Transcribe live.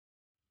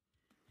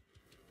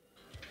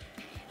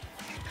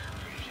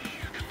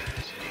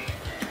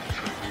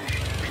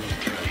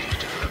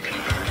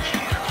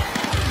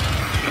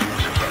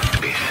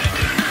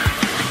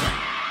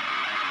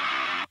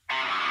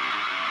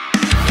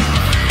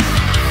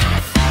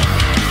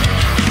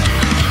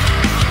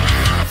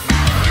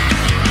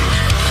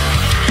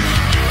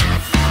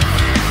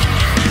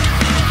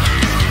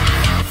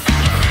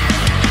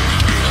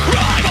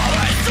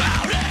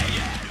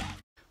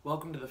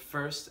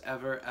first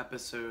ever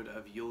episode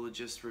of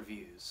Eulogist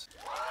Reviews.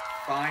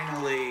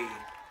 Finally!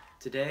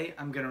 Today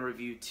I'm going to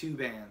review two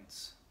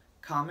bands,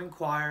 Common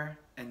Choir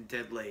and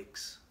Dead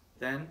Lakes.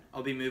 Then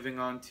I'll be moving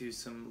on to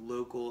some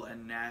local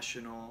and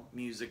national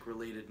music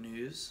related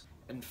news.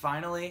 And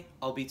finally,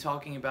 I'll be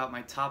talking about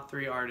my top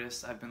 3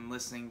 artists I've been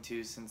listening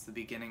to since the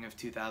beginning of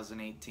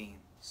 2018.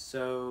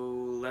 So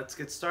let's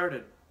get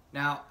started.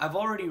 Now, I've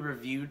already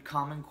reviewed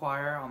Common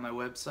Choir on my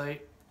website,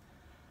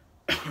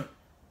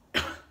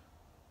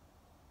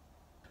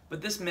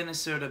 but this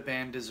Minnesota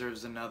band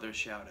deserves another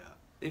shout out.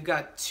 They've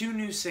got 2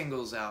 new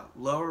singles out,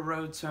 Lower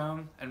Roads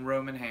Home and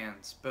Roman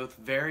Hands, both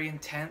very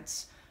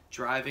intense,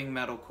 driving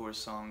metalcore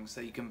songs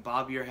that you can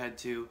bob your head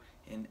to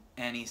in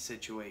any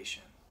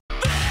situation.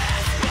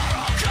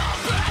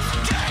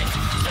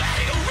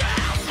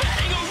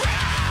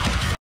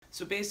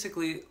 So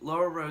basically,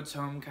 Lower Roads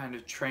Home kind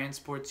of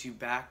transports you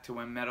back to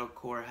when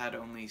metalcore had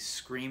only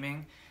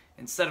screaming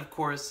instead of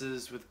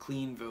choruses with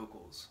clean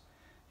vocals.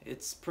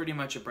 It's pretty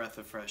much a breath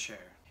of fresh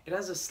air. It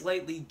has a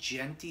slightly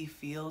djenty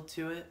feel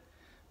to it,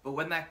 but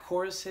when that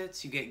chorus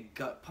hits, you get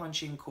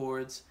gut-punching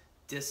chords,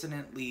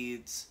 dissonant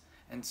leads,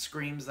 and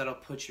screams that'll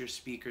put your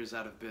speakers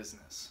out of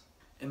business.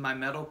 In my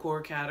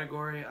metalcore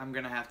category, I'm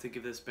gonna have to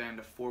give this band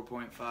a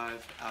 4.5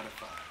 out of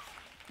 5.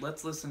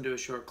 Let's listen to a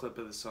short clip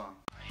of the song.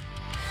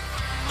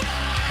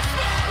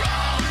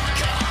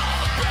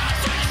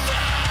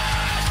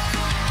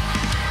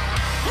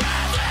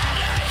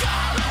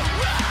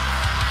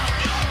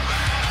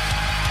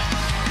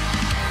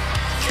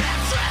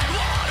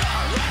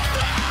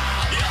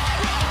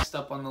 Next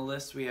up on the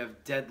list we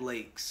have Dead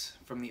Lakes,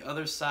 from the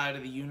other side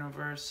of the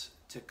universe,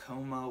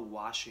 Tacoma,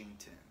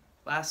 Washington.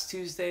 Last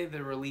Tuesday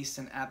they released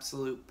an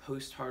absolute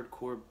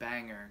post-hardcore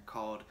banger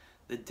called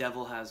The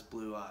Devil Has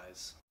Blue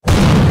Eyes.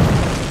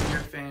 If you're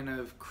a fan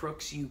of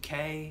Crooks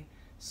UK,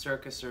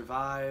 Circa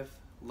Survive,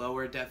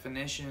 Lower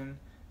Definition,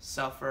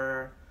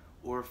 Sufferer,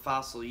 or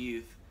Fossil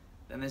Youth,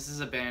 then this is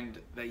a band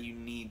that you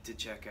need to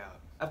check out.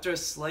 After a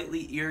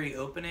slightly eerie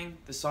opening,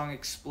 the song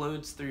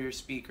explodes through your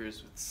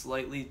speakers with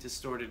slightly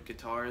distorted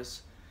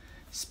guitars,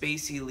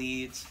 spacey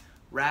leads,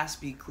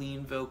 raspy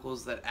clean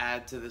vocals that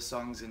add to the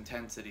song's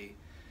intensity,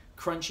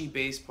 crunchy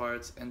bass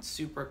parts, and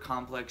super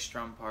complex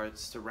drum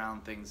parts to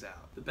round things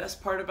out. The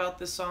best part about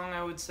this song,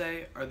 I would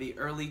say, are the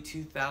early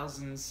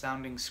 2000s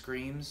sounding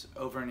screams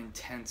over an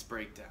intense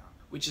breakdown,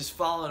 which is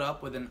followed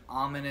up with an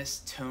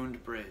ominous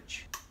toned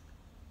bridge.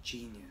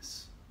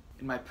 Genius.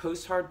 In my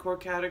post-hardcore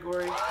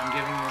category, I'm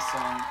giving this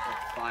song a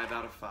 5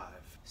 out of 5.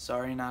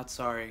 Sorry not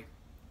sorry,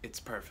 it's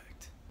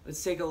perfect.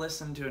 Let's take a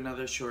listen to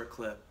another short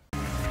clip.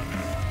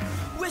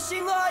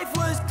 Wishing life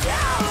was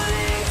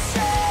doubting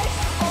shade.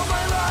 All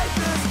my life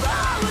is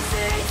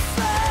balancing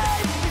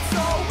slave. It's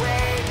all we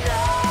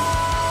know.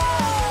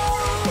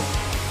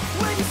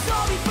 When you saw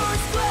me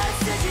first glance,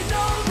 did you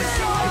know that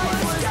I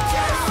was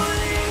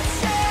doubting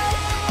shade?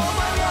 All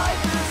my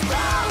life is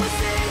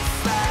balancing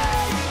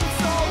slave.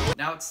 It's all.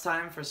 Now it's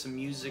time for some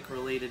music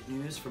related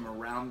news from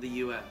around the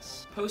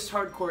US.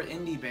 Post-hardcore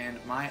indie band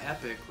My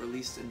Epic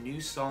released a new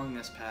song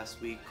this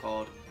past week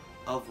called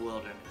Of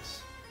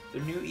Wilderness.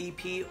 Their new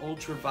EP,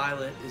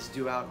 Ultraviolet, is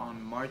due out on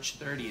March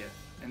 30th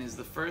and is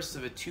the first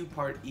of a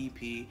 2-part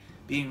EP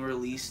being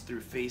released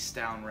through Face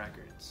Down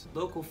Records.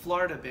 Local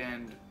Florida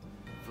band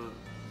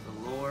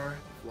Vouloir,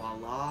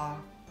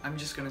 I'm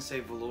just gonna say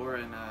Vouloir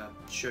and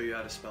show you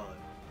how to spell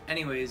it.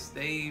 Anyways,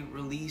 they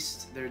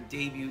released their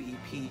debut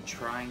EP,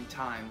 Trying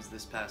Times,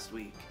 this past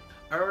week.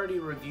 I already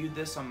reviewed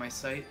this on my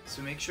site,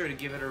 so make sure to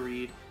give it a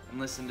read and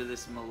listen to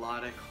this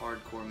melodic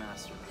hardcore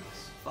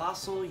masterpiece.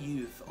 Fossil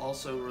Youth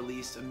also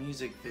released a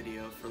music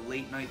video for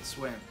Late Night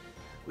Swim,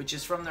 which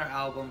is from their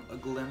album A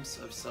Glimpse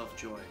of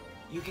Self-Joy.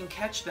 You can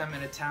catch them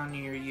in a town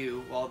near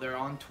you while they're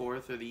on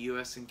tour through the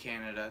US and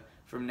Canada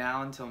from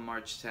now until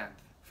March 10th.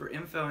 For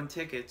info and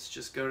tickets,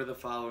 just go to the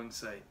following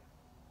site.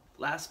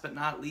 Last but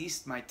not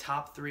least, my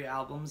top 3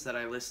 albums that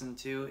I listened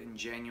to in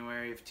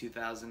January of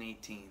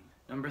 2018.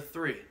 Number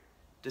 3,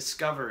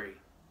 Discovery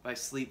by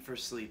Sleep for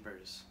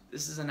Sleepers.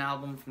 This is an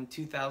album from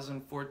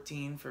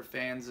 2014 for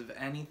fans of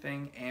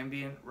anything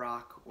ambient,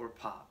 rock, or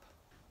pop.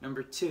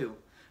 Number 2,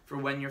 For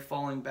When You're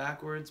Falling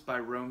Backwards by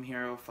Rome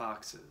Hero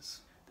Foxes.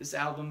 This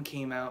album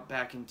came out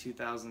back in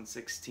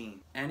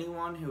 2016.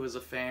 Anyone who was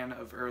a fan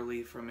of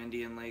early From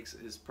Indian Lakes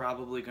is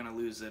probably going to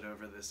lose it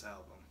over this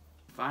album.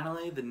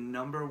 Finally, the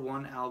number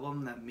 1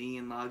 album that me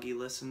and Loggy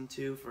listened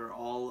to for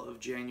all of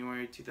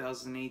January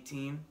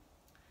 2018,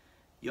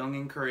 Young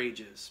and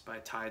Courageous by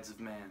Tides of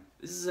Man.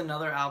 This is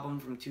another album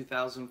from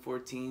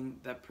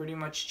 2014 that pretty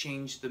much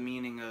changed the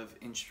meaning of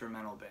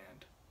instrumental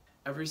band.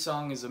 Every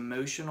song is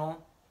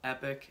emotional,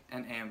 epic,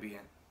 and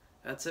ambient.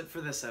 That's it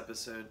for this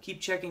episode. Keep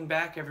checking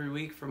back every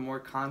week for more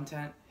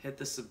content. Hit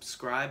the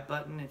subscribe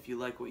button if you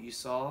like what you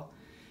saw,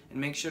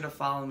 and make sure to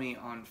follow me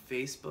on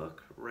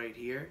Facebook right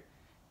here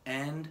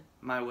and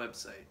my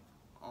website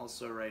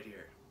also right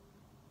here.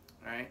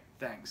 Alright,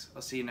 thanks.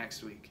 I'll see you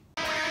next week.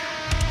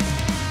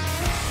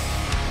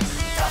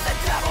 Does the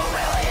devil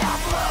really have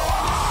blue